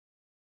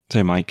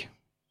So, Mike,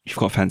 you've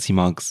got fancy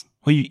mugs.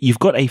 Well, you've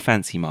got a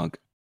fancy mug.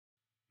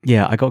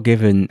 Yeah, I got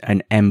given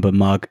an Ember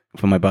mug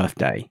for my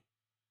birthday.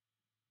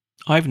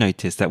 I've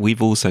noticed that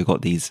we've also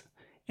got these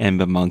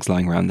Ember mugs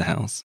lying around the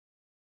house.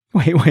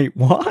 Wait,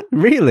 what?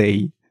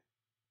 Really?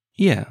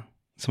 Yeah.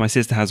 So my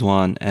sister has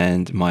one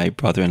and my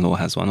brother-in-law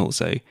has one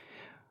also.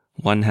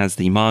 One has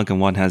the mug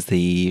and one has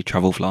the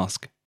travel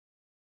flask.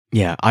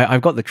 Yeah,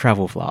 I've got the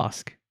travel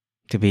flask,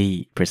 to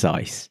be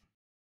precise.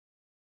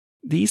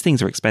 These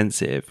things are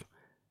expensive.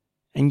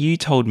 And you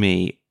told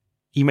me,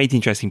 you made the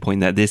interesting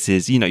point that this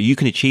is, you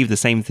can achieve the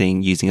same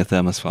thing using a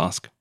thermos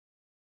flask.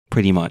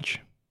 Pretty much.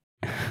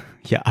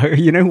 Yeah,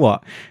 you know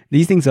what?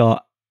 These things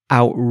are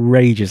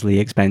outrageously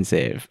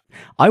expensive.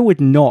 I would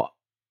not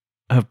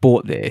have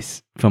bought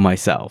this for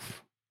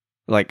myself.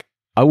 Like,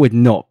 I would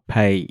not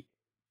pay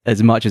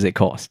as much as it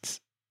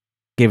costs,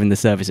 given the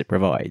service it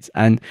provides.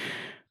 And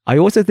I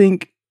also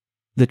think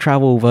the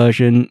travel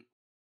version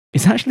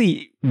is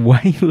actually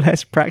way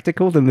less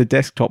practical than the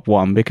desktop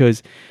one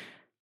because,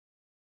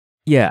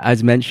 yeah,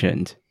 as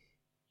mentioned,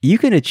 you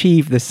can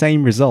achieve the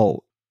same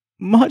result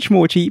much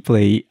more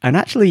cheaply and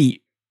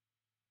actually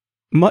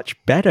much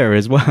better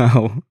as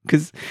well,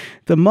 because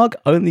the mug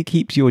only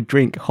keeps your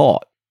drink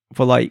hot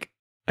for like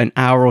an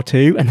hour or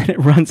two and then it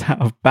runs out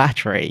of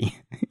battery.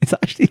 It's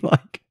actually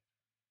like,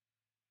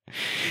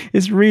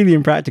 it's really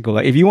impractical.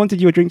 Like, if you wanted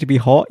your drink to be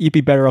hot, you'd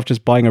be better off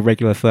just buying a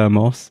regular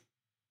thermos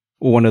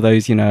or one of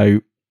those,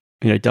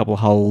 double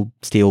hull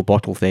steel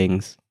bottle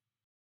things.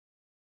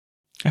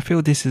 I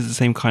feel this is the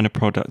same kind of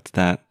product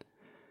that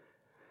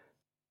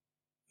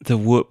the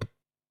Whoop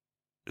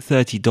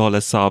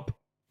 $30 sub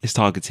is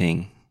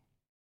targeting.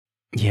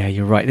 Yeah,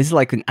 you're right. This is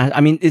like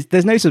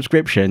there's no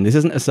subscription. This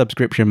isn't a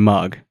subscription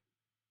mug.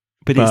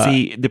 But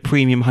it's the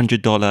premium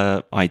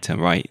 $100 item,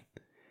 right?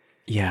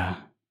 Yeah.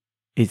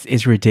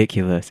 It's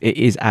ridiculous. It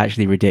is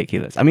actually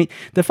ridiculous. I mean,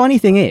 the funny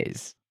thing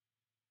is,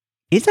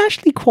 it's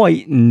actually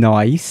quite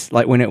nice,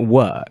 like, when it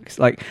works.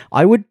 Like,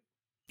 I would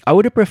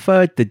have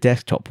preferred the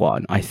desktop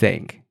one, I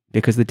think,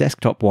 because the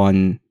desktop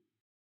one,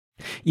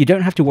 you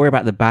don't have to worry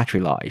about the battery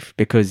life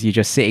because you're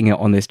just sitting it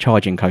on this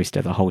charging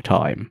coaster the whole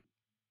time.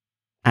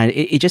 And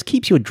it just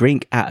keeps your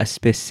drink at a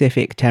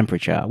specific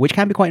temperature, which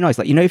can be quite nice.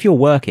 Like, if you're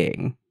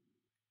working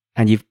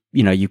and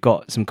you've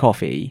got some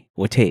coffee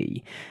or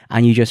tea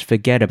and you just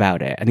forget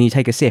about it and then you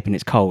take a sip and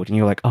it's cold and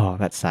you're like, oh,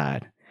 that's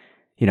sad.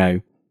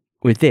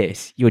 With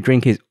this, your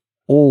drink is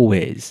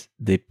always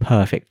the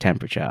perfect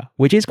temperature,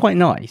 which is quite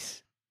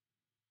nice.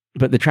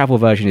 But the travel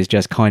version is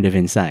just kind of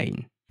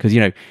insane because,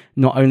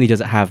 not only does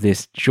it have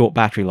this short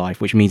battery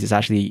life, which means it's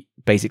actually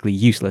basically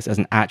useless as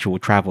an actual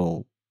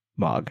travel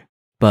mug,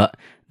 but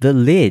the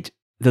lid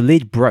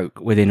broke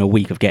within a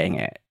week of getting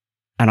it.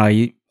 And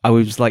I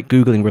was like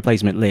Googling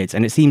replacement lids,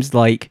 and it seems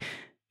like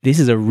this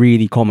is a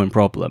really common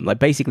problem. Like,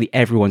 basically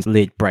everyone's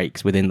lid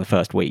breaks within the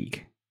first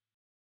week.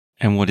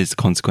 And what is the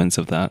consequence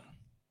of that?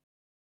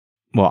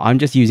 Well, I'm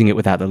just using it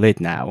without the lid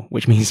now,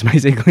 which means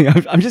basically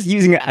I'm just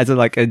using it as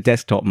a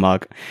desktop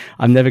mug.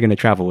 I'm never going to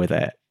travel with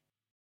it.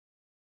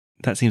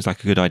 That seems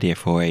like a good idea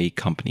for a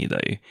company,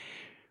 though,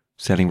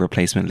 selling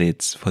replacement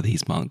lids for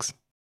these mugs.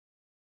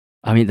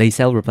 I mean, they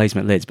sell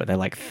replacement lids, but they're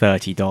like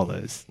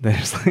 $30. They're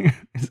just like,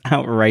 it's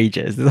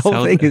outrageous. The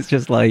whole thing is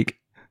just like,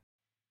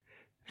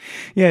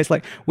 yeah, it's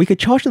like, we could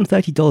charge them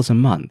 $30 a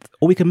month,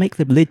 or we could make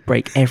the lid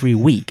break every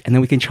week, and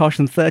then we can charge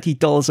them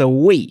 $30 a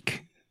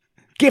week.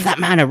 Give that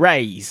man a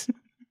raise.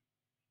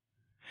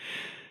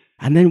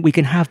 And then we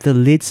can have the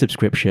lid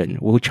subscription.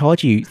 We'll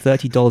charge you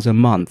 $30 a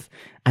month,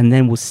 and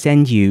then we'll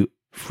send you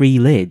free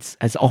lids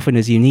as often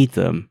as you need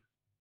them.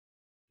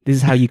 This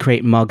is how you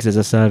create mugs as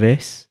a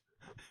service.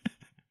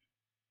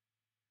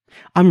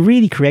 I'm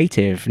really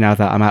creative now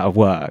that I'm out of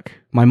work.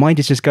 My mind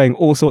is just going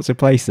all sorts of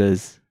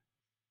places.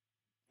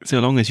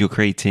 So long as you're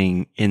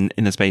creating in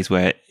a space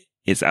where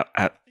it's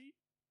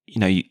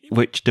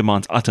which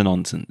demands utter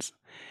nonsense.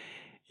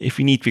 If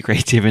you need to be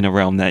creative in a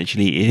realm that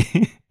actually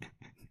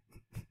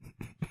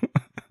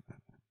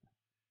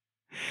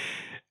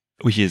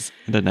which is,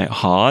 I don't know,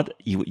 hard,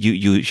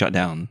 you shut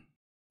down.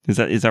 Is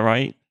that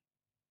right?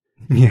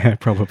 Yeah,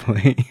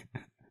 probably.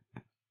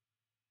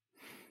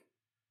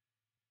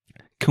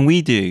 Can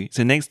we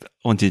so next I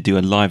wanted to do a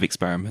live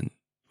experiment,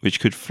 which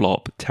could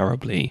flop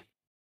terribly.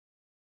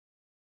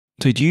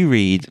 So do you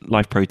read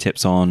life pro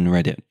tips on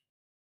Reddit?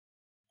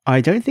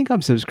 I don't think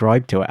I'm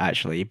subscribed to it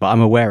actually, but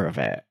I'm aware of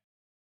it.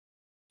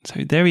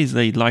 So there is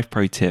a life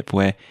pro tip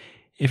where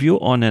if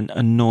you're on an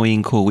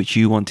annoying call which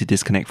you want to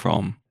disconnect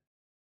from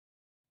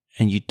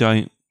and you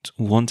don't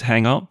want to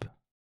hang up,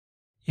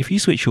 if you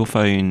switch your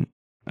phone,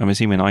 I'm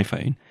assuming an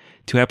iPhone,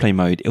 to airplane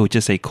mode, it will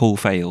just say call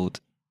failed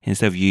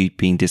instead of you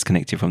being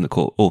disconnected from the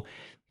call or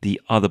the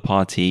other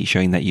party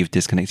showing that you've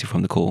disconnected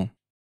from the call.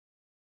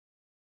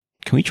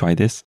 Can we try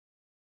this?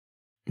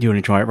 You want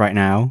to try it right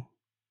now?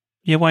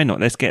 Yeah, why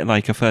not? Let's get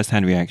like a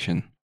first-hand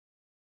reaction.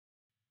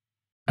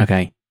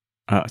 Okay.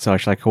 So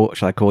shall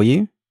I call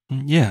you?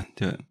 Yeah,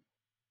 do it.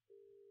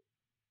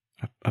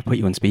 I'll put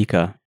you on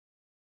speaker.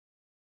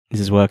 Is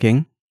this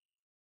working?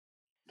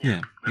 Yeah.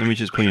 Let me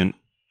just put you on.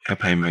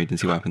 airplane mode and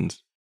see what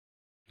happens.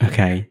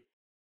 Okay.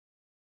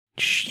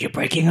 Shh, you're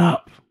breaking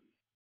up.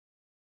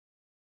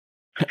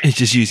 It's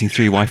just using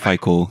 3 Wi-Fi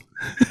call.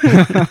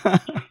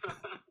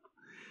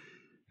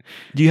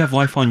 Do you have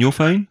Wi-Fi on your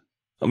phone?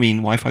 I mean,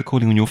 Wi-Fi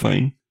calling on your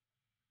phone?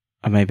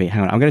 Maybe.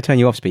 Hang on. I'm going to turn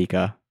you off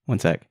speaker. One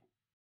sec.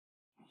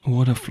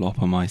 What a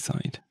flop on my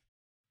side.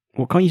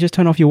 Well, can't you just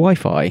turn off your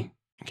Wi-Fi?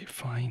 Okay,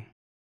 fine.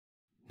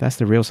 That's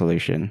the real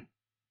solution.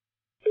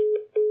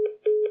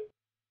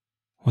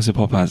 What's it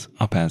pop as?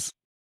 Up as?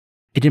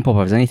 It didn't pop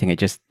up as anything.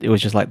 It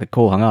was just like the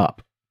call hung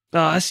up.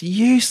 Oh, that's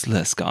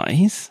useless,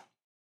 guys.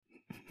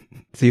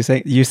 So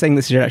you're saying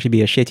this should actually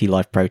be a shitty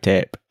life pro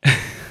tip?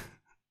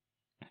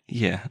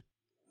 Yeah.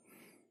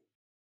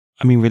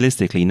 I mean,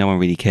 realistically, no one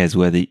really cares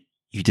whether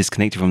you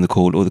disconnected from the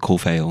call or the call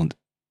failed.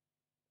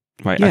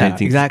 Right? Yeah, I don't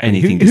think exactly.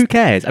 anything. Who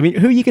cares? I mean,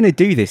 who are you going to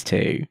do this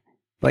to?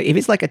 Like, if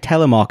it's like a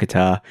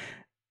telemarketer,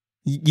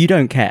 you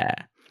don't care.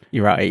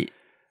 You're right.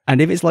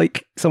 And if it's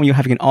like someone you're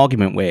having an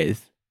argument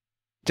with,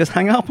 just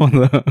hang up on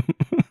them.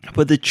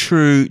 But the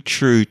true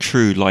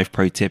life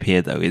pro tip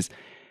here, though, is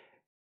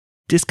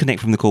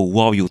disconnect from the call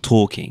while you're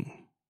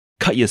talking.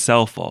 Cut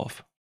yourself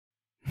off.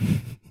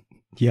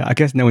 Yeah, I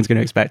guess no one's going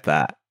to expect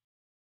that.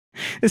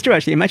 It's true,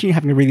 actually. Imagine you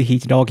having a really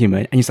heated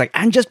argument and you're just like,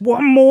 and just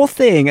one more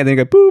thing. And then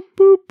you go, boop,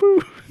 boop,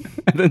 boop.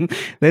 And then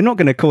they're not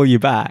going to call you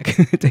back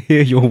to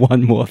hear your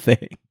one more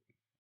thing.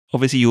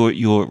 Obviously,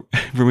 you're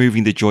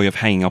removing the joy of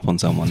hanging up on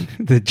someone.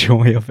 The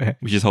joy of it.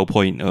 Which is the whole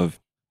point of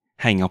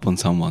hanging up on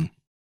someone.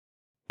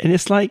 And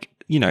it's like,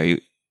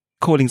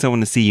 calling someone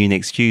to see you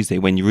next Tuesday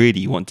when you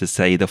really want to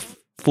say the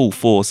full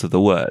force of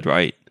the word,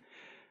 right?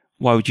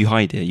 Why would you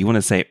hide it? You want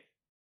to say it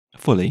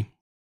fully.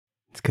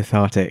 It's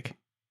cathartic.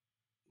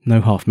 No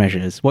half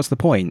measures. What's the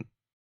point?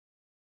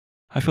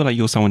 I feel like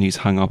you're someone who's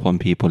hung up on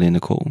people in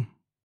a call.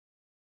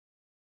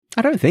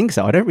 I don't think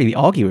so. I don't really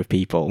argue with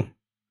people.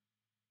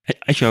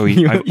 Actually,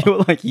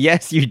 you're like,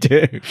 yes, you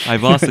do.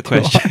 I've asked the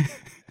question.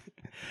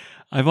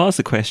 I've asked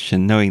the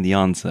question knowing the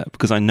answer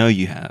because I know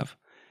you have.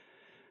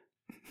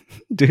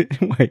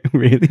 Wait,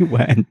 really?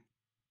 When?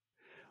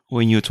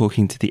 When you're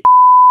talking to the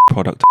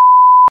product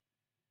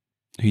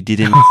who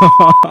didn't...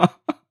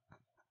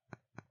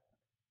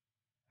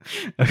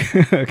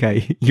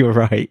 Okay, you're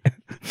right.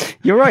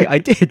 You're right, I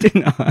did,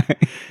 didn't I?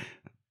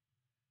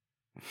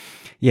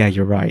 Yeah,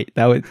 you're right.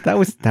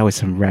 That was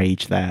some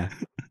rage there.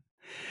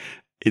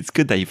 It's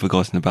good that you've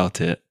forgotten about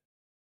it.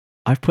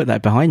 I've put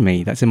that behind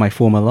me. That's in my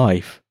former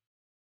life.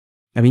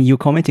 I mean, you're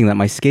commenting that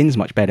my skin's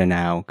much better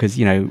now because,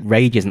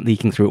 rage isn't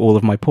leaking through all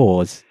of my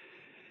pores.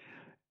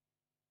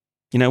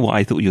 You know what?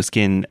 I thought your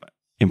skin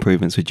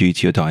improvements were due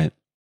to your diet.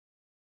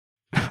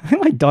 I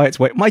think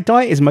my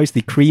diet is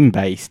mostly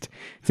cream-based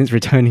since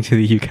returning to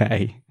the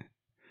UK.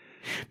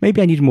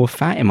 Maybe I need more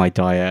fat in my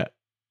diet.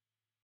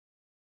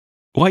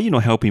 Why are you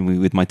not helping me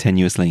with my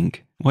tenuous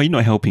link? Why are you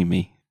not helping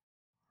me?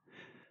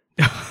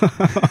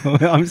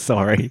 I'm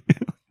sorry.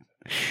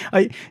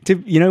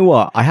 You know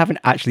what? I haven't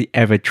actually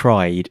ever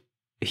tried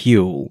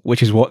Huel,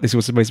 which is what this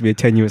was supposed to be a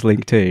tenuous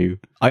link to.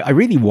 I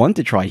really want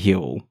to try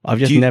Huel. I've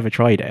just never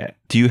tried it.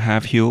 Do you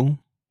have Huel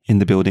in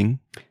the building?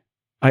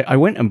 I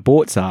went and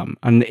bought some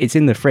and it's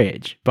in the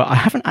fridge, but I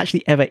haven't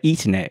actually ever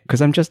eaten it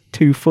because I'm just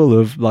too full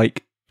of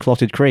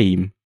clotted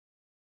cream.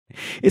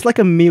 It's like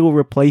a meal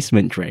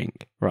replacement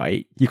drink,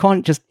 right? You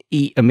can't just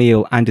eat a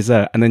meal and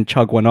dessert and then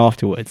chug one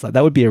afterwards.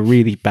 That would be a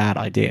really bad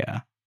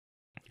idea.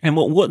 And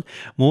what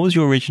was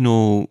your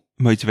original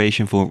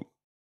motivation for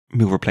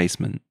meal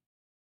replacement?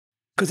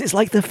 Because it's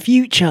like the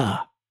future.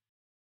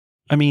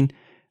 I mean,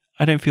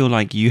 I don't feel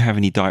like you have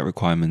any diet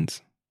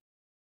requirements.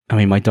 I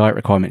mean, my diet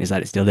requirement is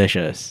that it's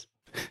delicious.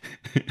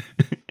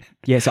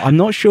 Yeah, so I'm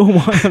not sure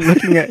why I'm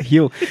looking at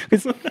Huel.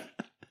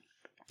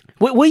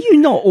 Were you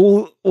not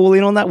all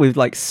in on that with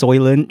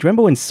Soylent? Do you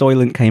remember when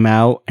Soylent came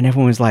out and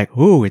everyone was like,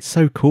 oh, it's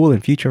so cool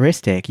and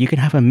futuristic. You can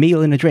have a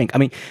meal and a drink. I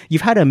mean,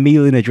 you've had a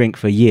meal and a drink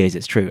for years,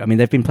 it's true. I mean,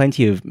 there have been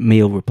plenty of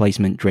meal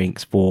replacement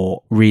drinks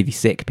for really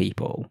sick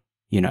people,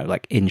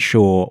 like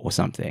Ensure or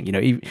something.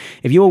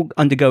 If you're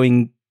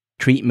undergoing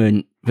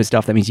treatment for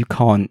stuff that means you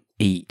can't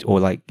eat or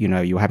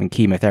you're having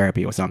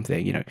chemotherapy or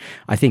something,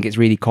 I think it's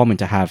really common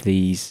to have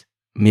these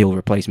meal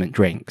replacement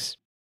drinks.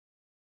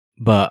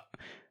 But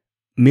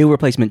meal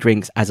replacement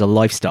drinks as a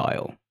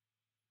lifestyle,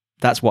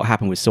 that's what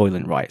happened with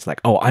Soylent, right? It's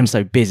like, oh, I'm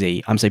so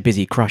busy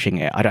crushing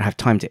it, I don't have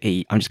time to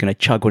eat, I'm just going to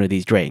chug one of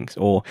these drinks.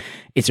 Or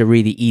it's a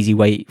really easy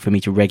way for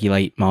me to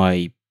regulate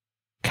my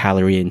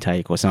calorie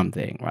intake or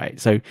something, right?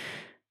 So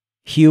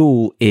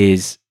Huel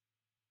is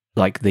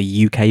like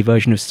the UK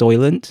version of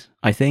Soylent,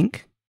 I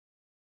think.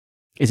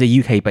 It's a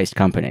UK-based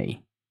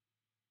company.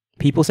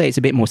 People say it's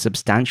a bit more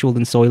substantial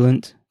than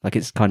Soylent,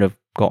 it's kind of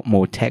got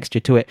more texture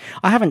to it.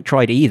 I haven't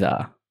tried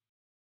either.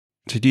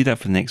 To do that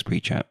for the next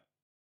pre-chat.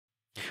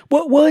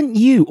 Well, weren't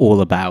you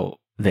all about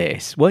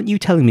this? Weren't you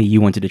telling me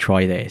you wanted to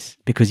try this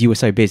because you were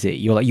so busy?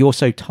 You're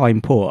so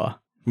time poor.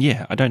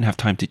 Yeah, I don't have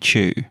time to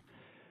chew.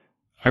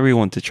 I really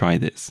want to try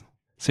this.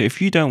 So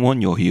if you don't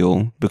want your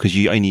Huel because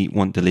you only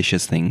want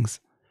delicious things,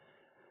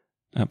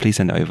 please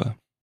send it over.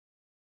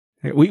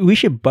 We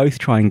should both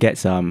try and get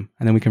some,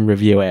 and then we can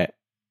review it.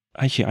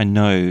 Actually, I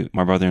know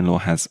my brother-in-law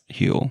has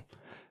Huel,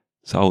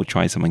 so I'll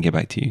try some and get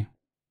back to you.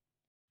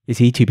 Is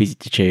he too busy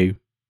to chew?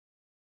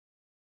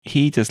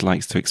 He just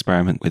likes to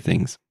experiment with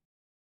things.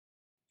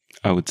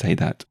 I would say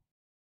that.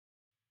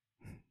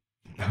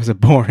 That was a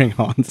boring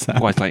answer.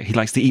 Well, it's like he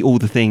likes to eat all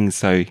the things,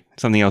 so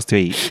something else to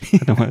eat.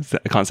 I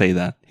can't say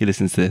that. He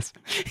listens to this.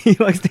 He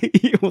likes to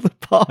eat all the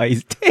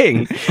pies.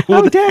 Ding!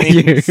 How dare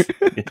you?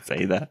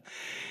 Say that.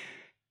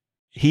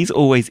 He's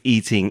always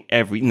eating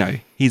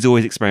he's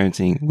always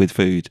experimenting with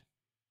food.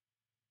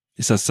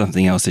 It's just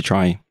something else to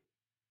try.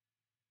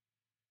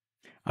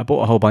 I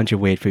bought a whole bunch of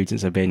weird food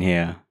since I've been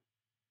here.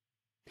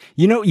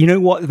 You know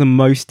what the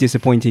most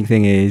disappointing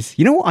thing is?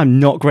 You know what I'm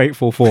not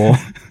grateful for?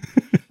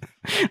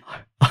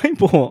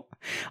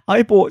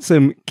 I bought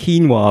some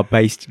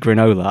quinoa-based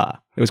granola.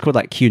 It was called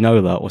like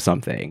Quinola or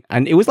something.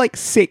 And it was like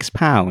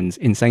 £6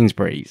 in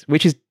Sainsbury's,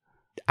 which is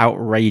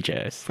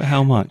outrageous. For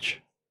how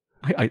much?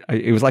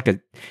 It was it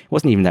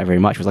wasn't even that very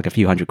much. It was like a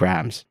few hundred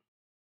grams.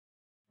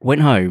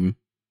 Went home,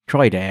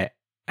 tried it,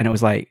 and it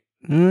was like,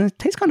 it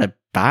tastes kind of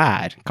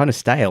bad, kind of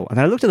stale. And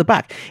then I looked at the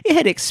back. It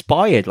had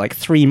expired like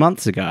 3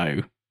 months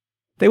ago.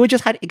 They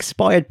just had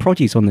expired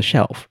produce on the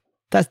shelf.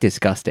 That's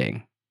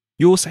disgusting.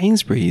 Your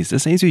Sainsbury's, the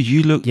Sainsbury's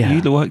you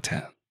worked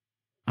at.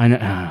 I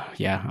know.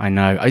 Yeah, I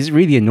know. It's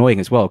really annoying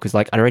as well because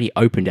like I already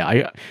opened it.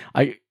 I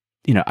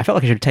felt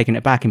like I should have taken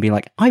it back and been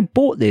like, I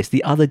bought this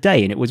the other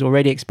day and it was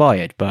already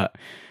expired. But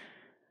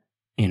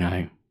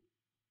I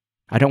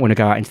don't want to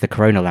go out into the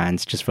Corona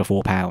lands just for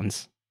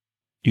 £4.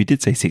 You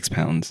did say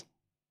 £6.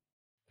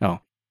 Oh,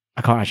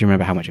 I can't actually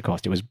remember how much it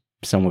cost. It was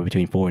somewhere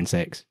between 4 and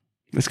 6.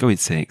 Let's go with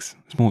 6.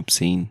 It's more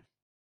obscene.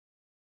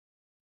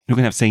 We're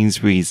going to have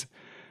Sainsbury's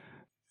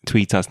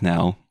tweet us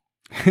now.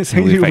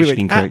 Sainsbury's will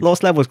be like, at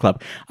Lost Levels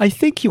Club, I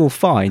think you'll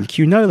find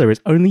Quinola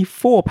is only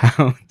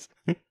 £4.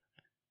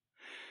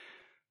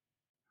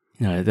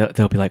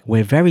 They'll be like,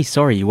 we're very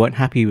sorry you weren't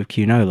happy with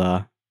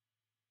Quinola.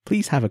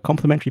 Please have a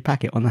complimentary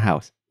packet on the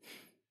house.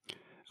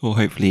 Or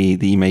hopefully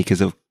the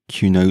makers of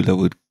Quinola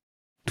would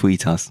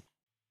tweet us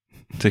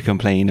to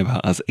complain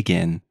about us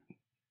again.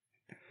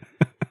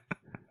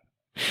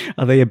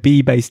 Are they a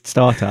bee-based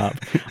startup?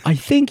 I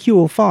think you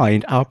will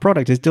find our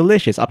product is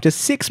delicious up to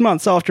 6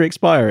 months after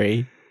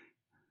expiry.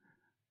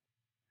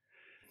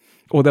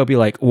 Or they'll be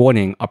like,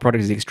 warning, our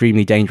product is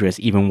extremely dangerous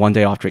even 1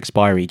 day after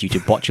expiry due to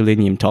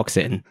botulinum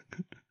toxin.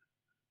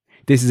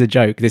 This is a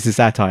joke. This is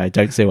satire.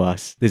 Don't sue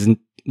us. This is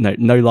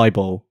no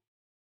libel.